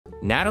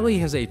Natalie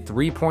has a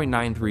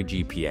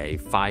 3.93 GPA,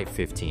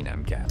 515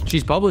 MCAT.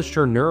 She's published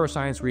her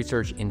neuroscience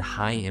research in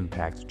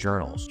high-impact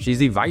journals. She's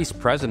the vice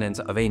president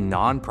of a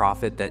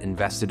nonprofit that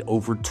invested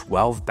over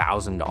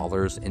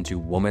 $12,000 into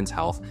women's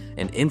health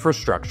and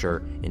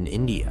infrastructure in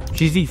India.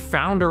 She's the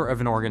founder of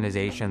an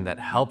organization that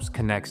helps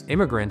connect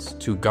immigrants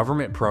to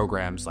government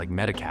programs like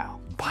Medi-Cal.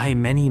 By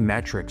many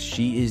metrics,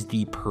 she is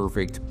the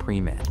perfect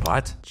pre-med,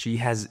 but she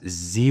has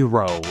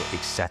 0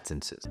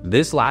 acceptances.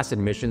 This last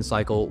admission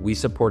cycle, we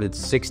supported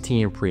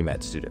 16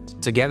 pre-med students.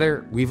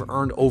 Together, we've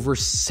earned over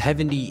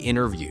 70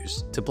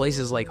 interviews to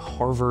places like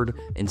Harvard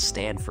and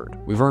Stanford.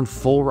 We've earned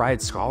full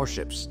ride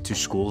scholarships to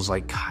schools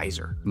like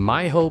Kaiser.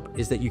 My hope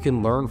is that you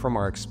can learn from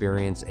our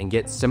experience and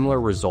get similar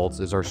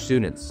results as our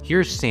students.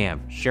 Here's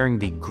Sam sharing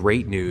the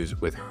great news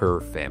with her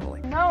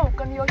family. No,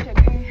 con vô trực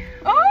đi.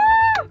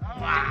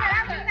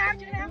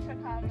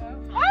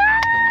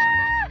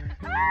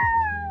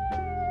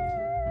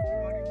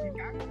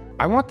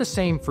 I want the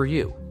same for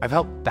you. I've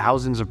helped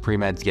thousands of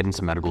pre-meds get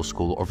into medical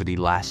school over the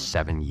last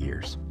 7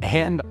 years,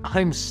 and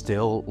I'm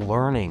still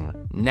learning.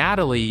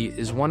 Natalie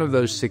is one of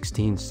those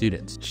 16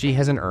 students. She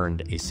hasn't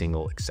earned a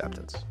single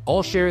acceptance.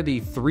 I'll share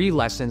the 3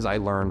 lessons I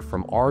learned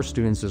from our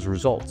students'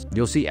 results.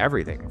 You'll see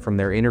everything from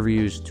their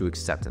interviews to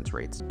acceptance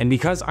rates. And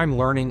because I'm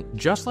learning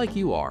just like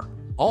you are,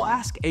 I'll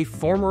ask a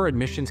former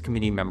admissions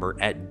committee member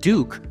at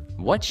Duke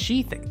what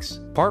she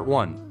thinks. Part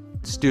 1.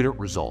 Student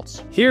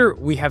results. Here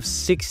we have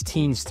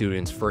 16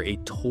 students for a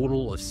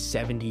total of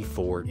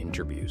 74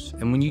 interviews.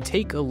 And when you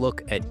take a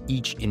look at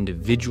each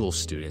individual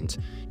student,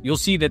 you'll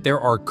see that there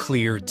are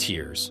clear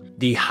tiers.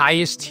 The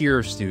highest tier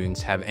of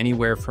students have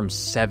anywhere from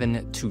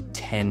 7 to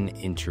 10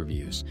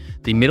 interviews.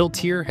 The middle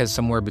tier has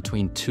somewhere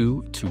between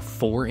 2 to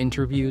 4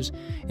 interviews,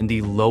 and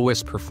the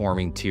lowest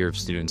performing tier of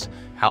students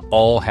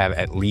all have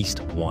at least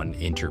 1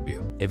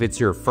 interview. If it's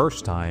your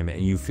first time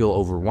and you feel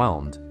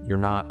overwhelmed, you're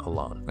not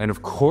alone. And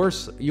of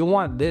course, you'll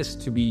want this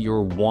to be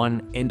your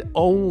one and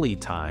only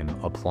time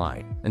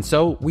applying. And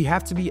so we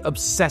have to be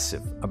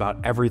obsessive about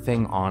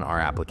everything on our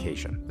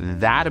application.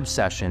 That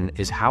obsession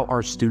is how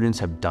our students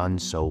have done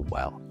so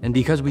well. And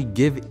because we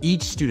give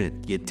each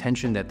student the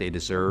attention that they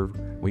deserve,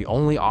 we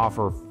only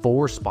offer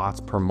 4 spots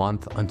per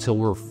month until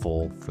we're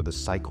full for the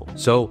cycle.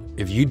 So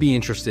if you'd be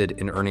interested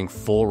in earning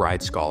full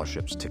ride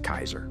scholarships to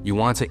Kaiser, you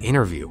want to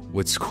interview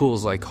with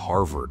schools like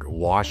Harvard,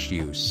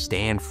 WashU,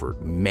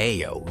 Stanford,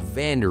 Mayo,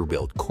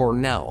 Vanderbilt,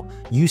 Cornell,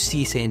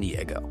 UC San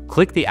Diego,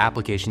 click the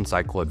application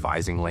cycle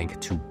advising link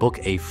to book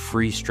a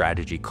free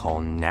strategy call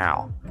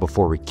now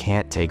before we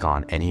can't take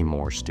on any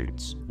more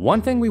students.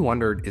 One thing we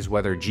wondered is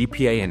whether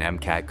GPA and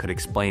MCAT could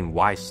explain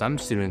why some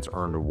students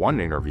earned 1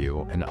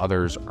 interview and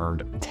others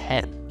earned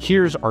 10.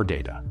 Here's our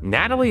data.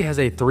 Natalie has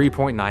a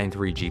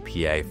 3.93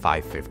 GPA,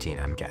 515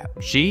 MCAT.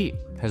 She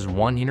has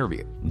 1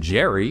 interview.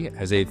 Jerry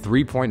has a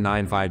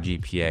 3.95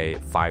 GPA,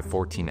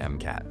 514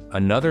 MCAT.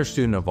 Another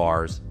student of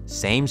ours,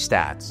 same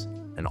stats,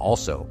 and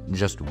also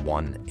just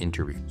 1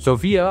 interview.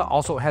 Sophia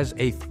also has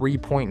a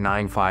 3.95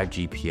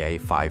 GPA,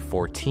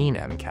 514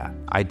 MCAT.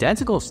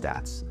 Identical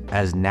stats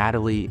as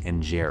Natalie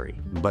and Jerry,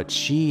 but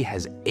she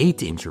has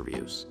 8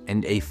 interviews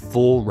and a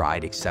full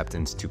ride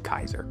acceptance to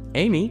Kaiser.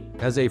 Amy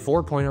has a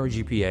 4.0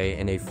 GPA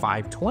and a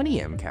 520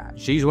 MCAT.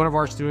 She's one of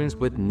our students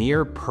with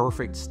near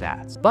perfect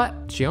stats, but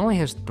she only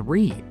has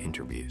 3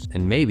 interviews.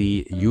 And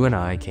maybe you and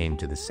I came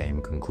to the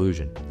same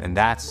conclusion. And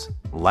that's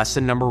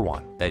lesson number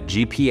 1, that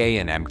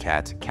GPA and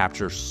MCAT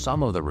capture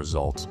some of the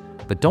results,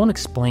 but don't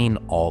explain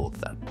all of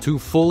them. To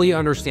fully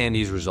understand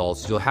these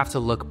results, you'll have to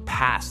look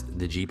past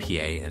the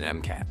GPA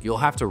and MCAT. You'll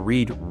have to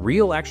read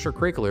real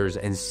extracurriculars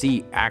and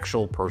see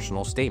actual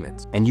personal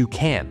statements. And you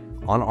can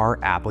on our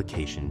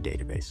application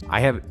database.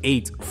 I have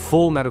 8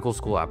 full medical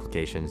school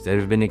applications that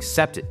have been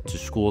accepted to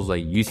schools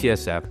like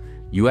UCSF,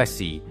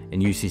 USC,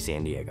 and UC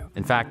San Diego.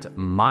 In fact,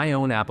 my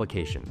own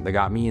application that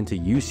got me into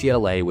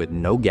UCLA with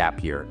no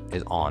gap year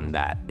is on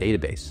that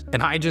database.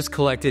 And I just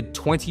collected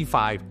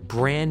 25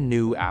 brand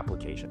new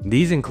applications.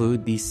 These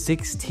include the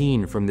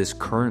 16 from this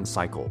current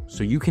cycle,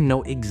 so you can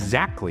know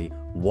exactly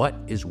what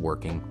is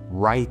working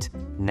right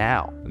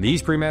now.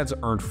 These pre-meds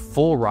earned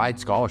full ride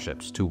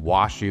scholarships to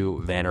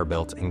WashU,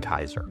 Vanderbilt, and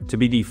Kaiser. To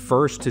be the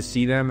first to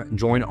see them,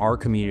 join our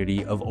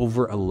community of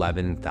over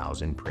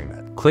 11,000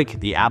 pre-med. Click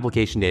the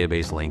application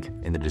database link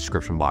in the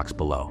description box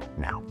below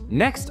now.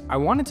 Next, I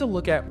wanted to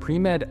look at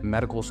pre-med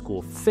medical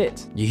school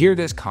fit. You hear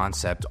this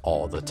concept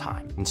all the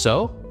time. And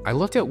so I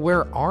looked at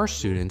where our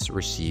students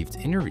received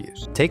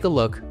interviews. Take a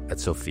look at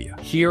Sophia.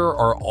 Here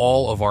are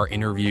all of our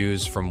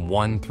interviews from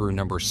 1 through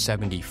number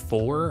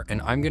 74,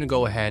 and I'm gonna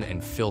go ahead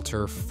and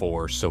filter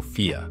for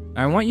Sophia.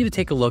 I want you to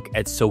take a look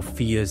at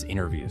Sophia's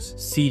interviews.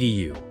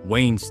 CDU,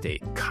 Wayne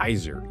State,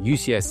 Kaiser,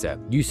 UCSF,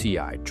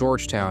 UCI,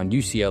 Georgetown,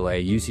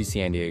 UCLA, UC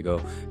San Diego,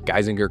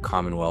 Geisinger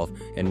Commonwealth,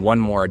 and one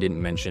more I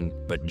didn't mention,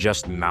 but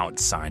just Mount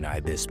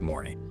Sinai this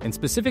morning. And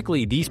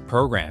specifically these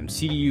programs,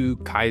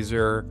 CDU,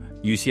 Kaiser,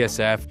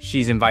 UCSF,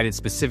 she's invited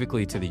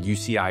specifically to the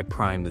UCI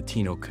Prime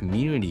Latino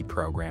Community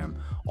Program,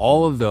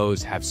 All of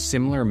those have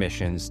similar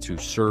missions to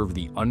serve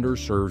the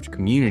underserved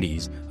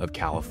communities of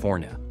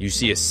California. You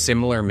see a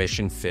similar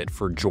mission fit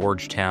for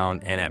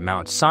Georgetown and at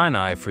Mount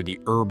Sinai for the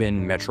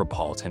urban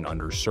metropolitan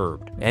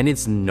underserved. And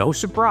it's no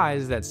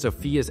surprise that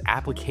Sophia's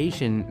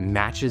application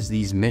matches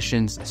these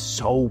missions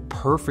so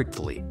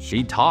perfectly.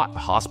 She taught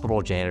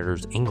hospital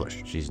janitors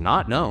English. She's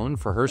not known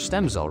for her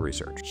stem cell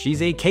research.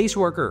 She's a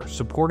caseworker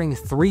supporting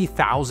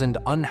 3,000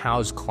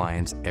 unhoused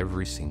clients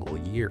every single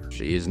year.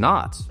 She is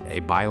not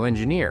a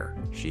bioengineer.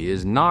 She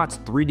is not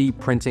 3D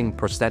printing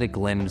prosthetic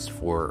limbs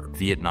for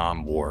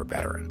Vietnam War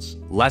veterans.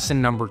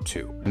 Lesson number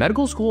 2.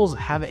 Medical schools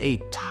have a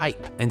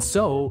type, and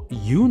so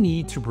you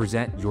need to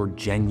present your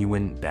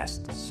genuine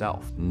best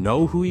self.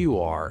 Know who you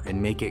are and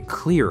make it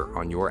clear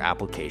on your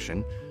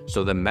application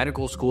so the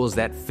medical schools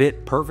that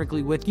fit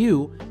perfectly with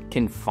you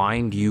can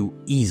find you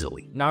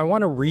easily. Now, I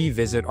want to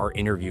revisit our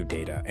interview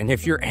data, and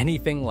if you're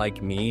anything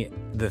like me,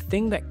 the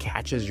thing that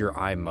catches your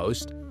eye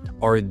most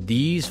are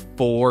these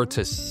 4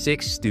 to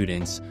 6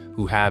 students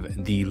who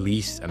have the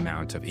least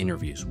amount of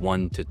interviews,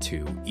 1 to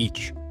 2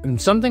 each. And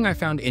something I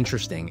found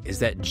interesting is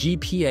that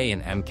GPA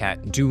and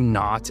MCAT do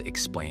not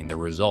explain the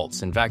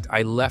results. In fact,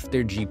 I left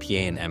their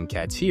GPA and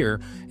MCATs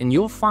here, and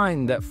you'll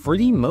find that for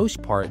the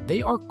most part,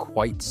 they are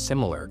quite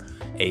similar.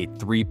 A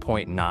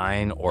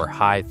 3.9 or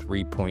high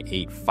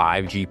 3.85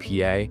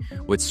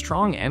 GPA with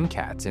strong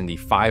MCATs in the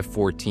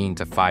 514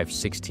 to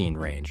 516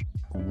 range.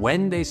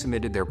 When they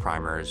submitted their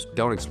primers,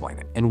 don't explain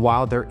it. And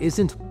while there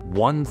isn't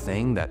one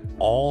thing that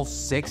all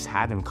 6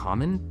 had in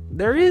common,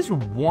 there is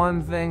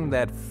one thing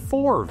that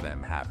 4 of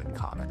them have in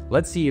common.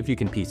 Let's see if you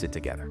can piece it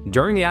together.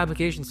 During the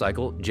application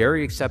cycle,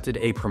 Jerry accepted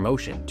a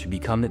promotion to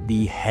become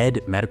the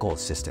head medical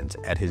assistant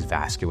at his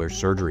vascular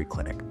surgery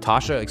clinic.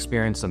 Tasha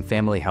experienced some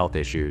family health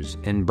issues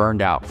and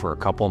burned out for a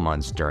couple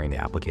months during the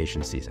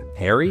application season.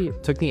 Harry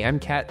took the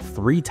MCAT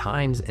 3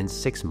 times in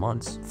 6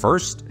 months.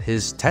 First,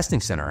 his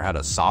testing center had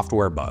a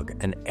software bug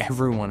and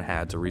everyone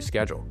had to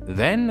reschedule.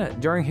 Then,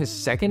 during his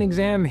second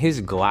exam,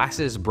 his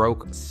glasses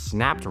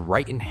snapped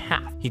right in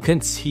half. He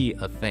couldn't see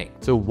a thing.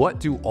 So what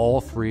do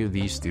all 3 of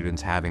these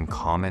students have in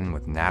common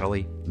with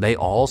Natalie? They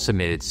all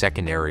submitted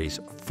secondaries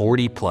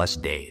 40 plus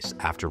days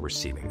after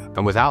receiving them.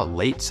 And without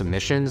late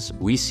submissions,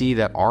 we see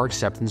that our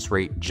acceptance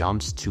rate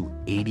jumps to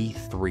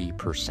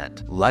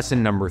 83%.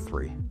 Lesson number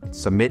 3.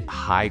 Submit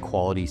high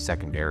quality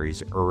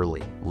secondaries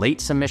early.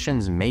 Late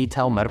submissions may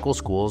tell medical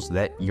schools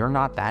that you're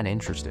not that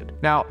interested.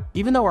 Now,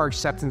 even though our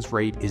acceptance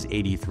rate is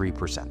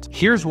 83%,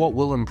 here's what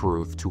we'll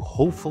improve to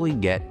hopefully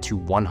get to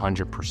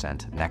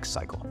 100% next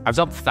cycle. I've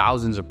helped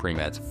thousands of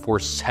premeds for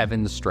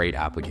 7 straight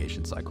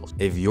application cycles.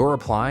 If you're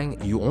applying,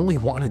 you only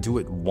want to do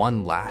it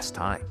one last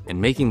time.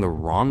 And making the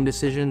wrong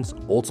decisions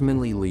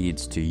ultimately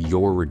leads to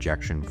your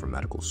rejection from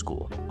medical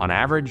school. On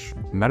average,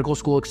 medical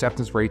school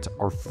acceptance rates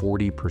are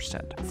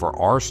 40%. For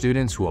our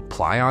students who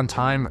apply on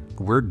time,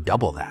 we're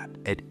double that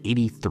at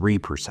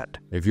 83%.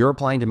 If you're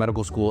applying to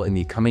medical school in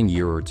the coming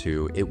year or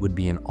 2, it would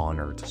be an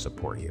honor to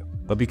support you.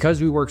 But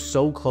because we work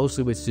so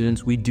closely with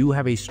students, we do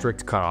have a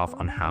strict cutoff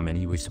on how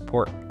many we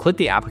support. Click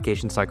the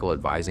application cycle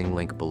advising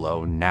link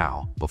below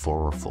now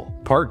before we're full.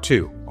 Part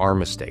 2, our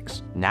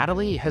mistakes.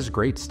 Natalie has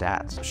great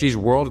stats. She's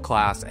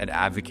world-class at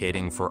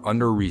advocating for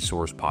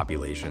under-resourced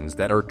populations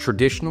that are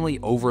traditionally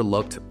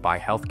overlooked by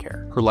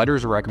healthcare. Her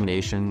letters of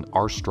recommendation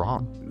are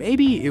strong.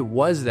 Maybe it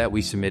was that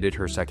we submitted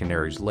her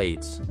secondaries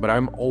late, but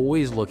I'm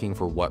always looking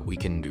for what we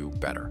can do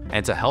better.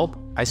 And to help,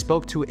 I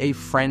spoke to a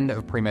friend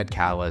of Premed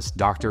Catalyst,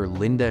 Dr.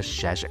 Linda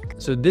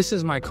Shezek. So this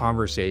is my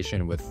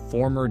conversation with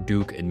former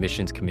Duke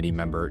Admissions Committee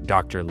member,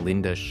 Dr.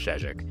 Linda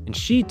Shezek. And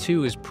she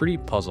too is pretty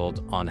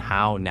puzzled on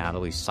how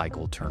Natalie's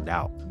cycle turned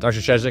out. Dr.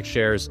 Shezek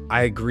shares,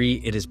 I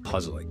agree it is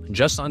puzzling.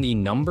 Just on the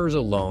numbers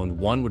alone,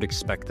 one would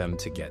expect them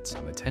to get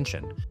some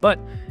attention. But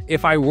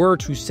if I were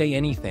to say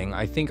anything,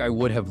 I think I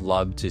would have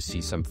loved to see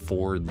some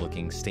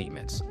forward-looking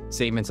statements.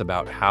 Statements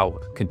about how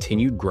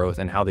continued growth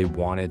and how they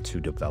wanted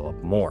to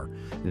develop more.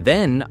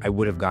 Then I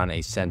would have gotten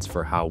a sense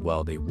for how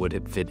well they would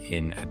have fit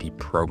in at the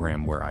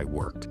program where I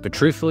worked. But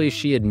truthfully,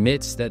 she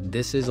admits that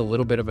this is a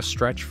little bit of a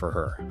stretch for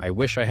her. I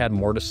wish I had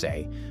more to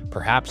say.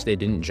 Perhaps they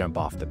didn't jump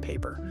off the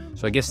paper.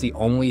 So I guess the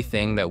only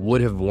thing that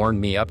would have warmed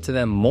me up to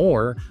them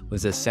more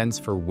was a sense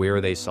for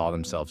where they saw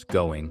themselves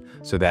going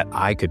so that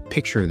I could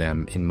picture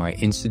them in my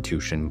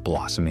institution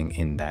blossoming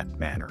in that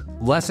manner.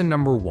 Lesson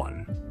number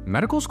 1.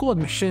 Medical school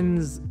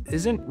admissions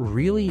isn't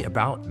really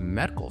about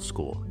medical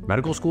school.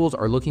 Medical schools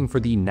are looking for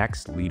the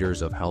next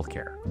leaders of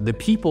healthcare, the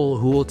people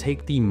who will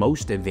take the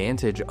most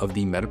advantage of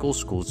the medical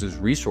school's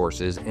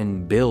resources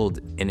and build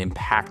an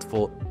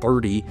impactful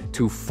 30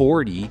 to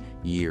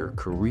 40-year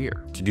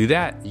career. To do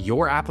that,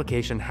 your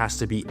application has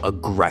to be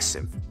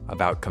aggressive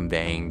about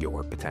conveying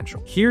your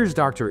potential. Here's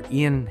Dr.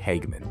 Ian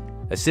Hageman,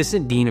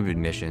 Assistant Dean of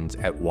Admissions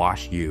at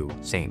Wash U,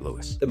 St.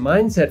 Louis. The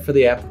mindset for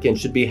the applicant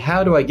should be,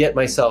 how do I get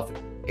myself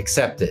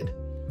accepted?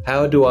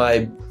 How do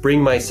I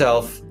bring my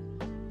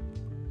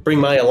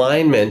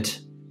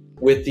alignment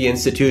with the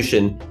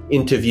institution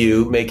into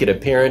view, make it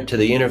apparent to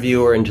the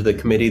interviewer and to the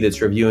committee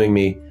that's reviewing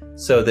me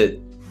so that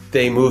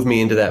they move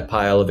me into that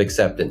pile of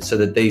acceptance so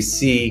that they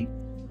see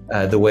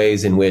the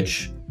ways in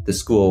which the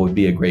school would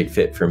be a great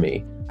fit for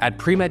me. At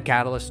Premed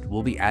Catalyst,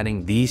 we'll be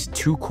adding these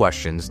 2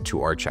 questions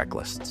to our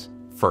checklists.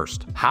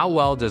 First, how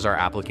well does our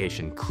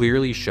application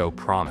clearly show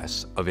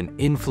promise of an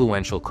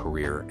influential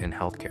career in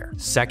healthcare?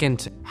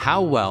 Second,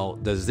 how well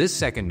does this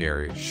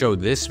secondary show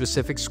this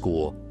specific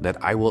school that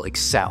I will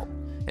excel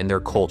in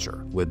their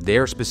culture with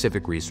their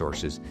specific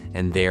resources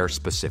and their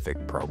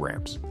specific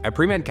programs? At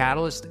Premed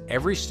Catalyst,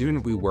 every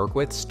student we work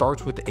with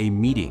starts with a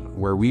meeting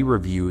where we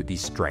review the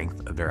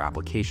strength of their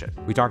application.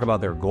 We talk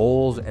about their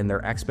goals and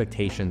their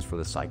expectations for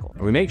the cycle,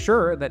 and we make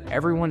sure that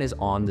everyone is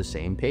on the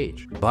same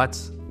page. But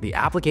the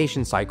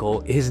application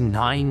cycle is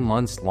 9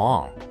 months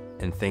long,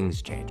 and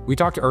things change. We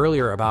talked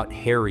earlier about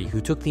Harry, who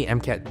took the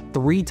MCAT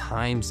 3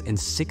 times in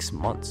 6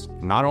 months.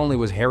 Not only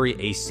was Harry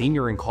a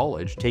senior in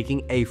college,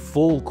 taking a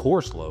full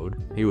course load,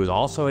 he was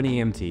also an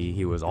EMT,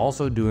 he was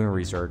also doing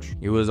research,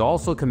 he was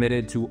also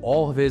committed to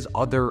all of his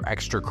other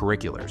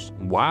extracurriculars,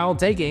 while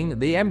taking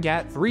the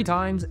MCAT 3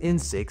 times in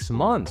 6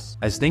 months.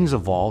 As things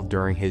evolved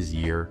during his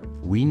year,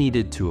 we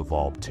needed to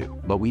evolve too,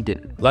 but we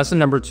didn't. Lesson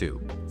number 2.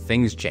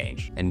 Things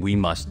change, and we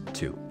must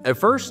too. At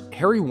first,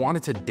 Harry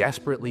wanted to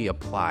desperately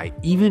apply,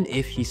 even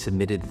if he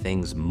submitted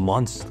things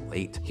months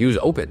late. He was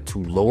open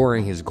to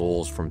lowering his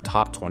goals from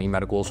top 20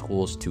 medical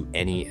schools to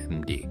any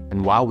MD.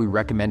 And while we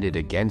recommended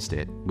against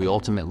it, we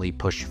ultimately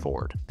pushed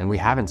forward, and we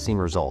haven't seen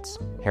results.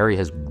 Harry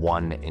has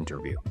 1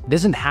 interview. It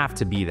doesn't have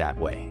to be that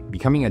way.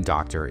 Becoming a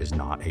doctor is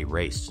not a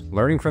race.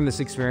 Learning from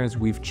this experience,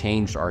 we've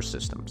changed our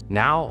systems.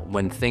 Now,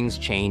 when things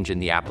change in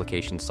the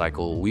application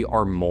cycle, we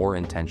are more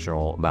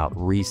intentional about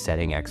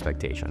resetting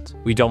expectations.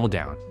 We double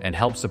down and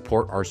help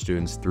support our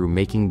students through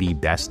making the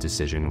best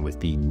decision with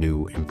the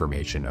new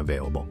information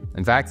available.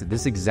 In fact,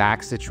 this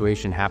exact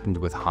situation happened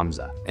with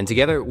Hamza, and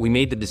together we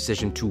made the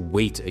decision to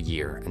wait a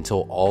year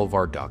until all of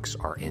our ducks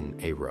are in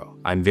a row.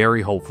 I'm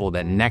very hopeful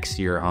that next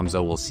year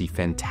Hamza will see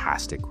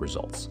fantastic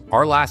results.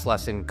 Our last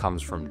lesson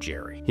comes from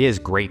Jerry. He has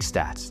great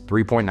stats,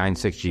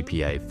 3.96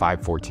 GPA,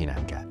 514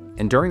 MCAT.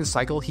 And during the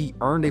cycle, he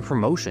earned a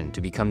promotion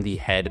to become the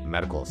head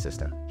medical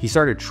assistant. He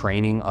started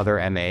training other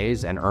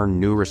MAs and earned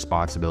new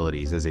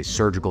responsibilities as a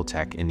surgical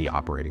tech in the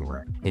operating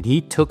room. And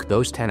he took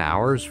those 10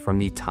 hours from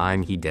the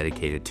time he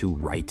dedicated to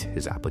write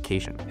his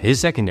application. His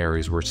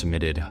secondaries were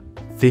submitted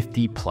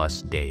 50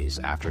 plus days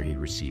after he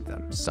received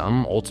them.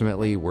 Some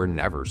ultimately were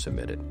never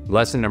submitted.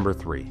 Lesson number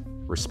 3.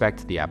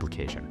 Respect the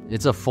application.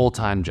 It's a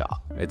full-time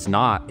job. It's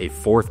not a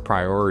 4th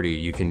priority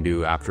you can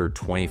do after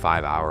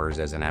 25 hours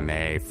as an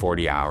MA,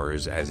 40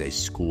 hours as a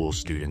school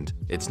student.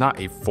 It's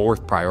not a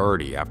 4th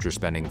priority after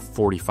spending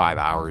 45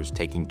 hours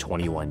taking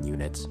 21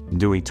 units,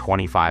 doing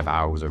 25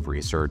 hours of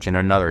research, and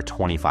another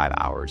 25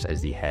 hours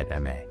as the head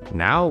MA.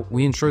 Now,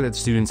 we ensure that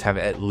students have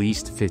at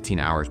least 15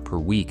 hours per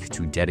week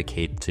to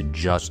dedicate to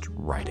just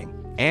writing.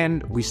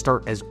 And we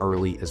start as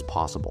early as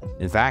possible.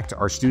 In fact,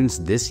 our students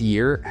this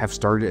year have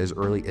started as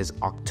early as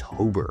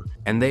October,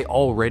 and they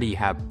already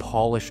have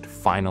polished,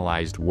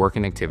 finalized work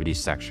and activity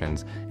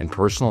sections and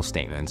personal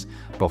statements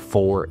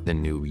before the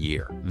new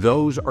year.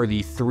 Those are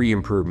the 3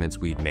 improvements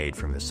we've made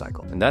from this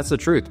cycle. And that's the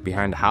truth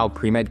behind how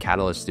Premed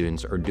Catalyst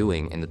students are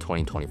doing in the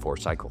 2024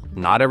 cycle.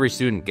 Not every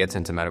student gets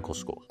into medical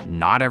school.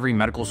 Not every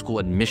medical school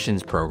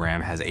admissions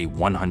program has a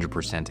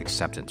 100%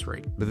 acceptance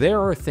rate. But there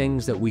are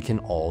things that we can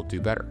all do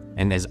better.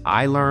 And as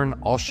I learn,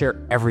 I'll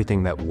share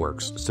everything that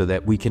works so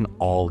that we can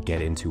all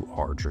get into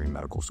our dream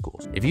medical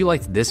schools. If you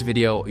liked this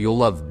video, you'll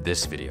love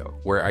this video,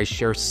 where I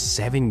share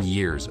 7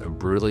 years of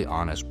brutally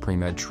honest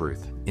pre-med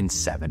truth in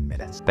 7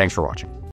 minutes. Thanks for watching.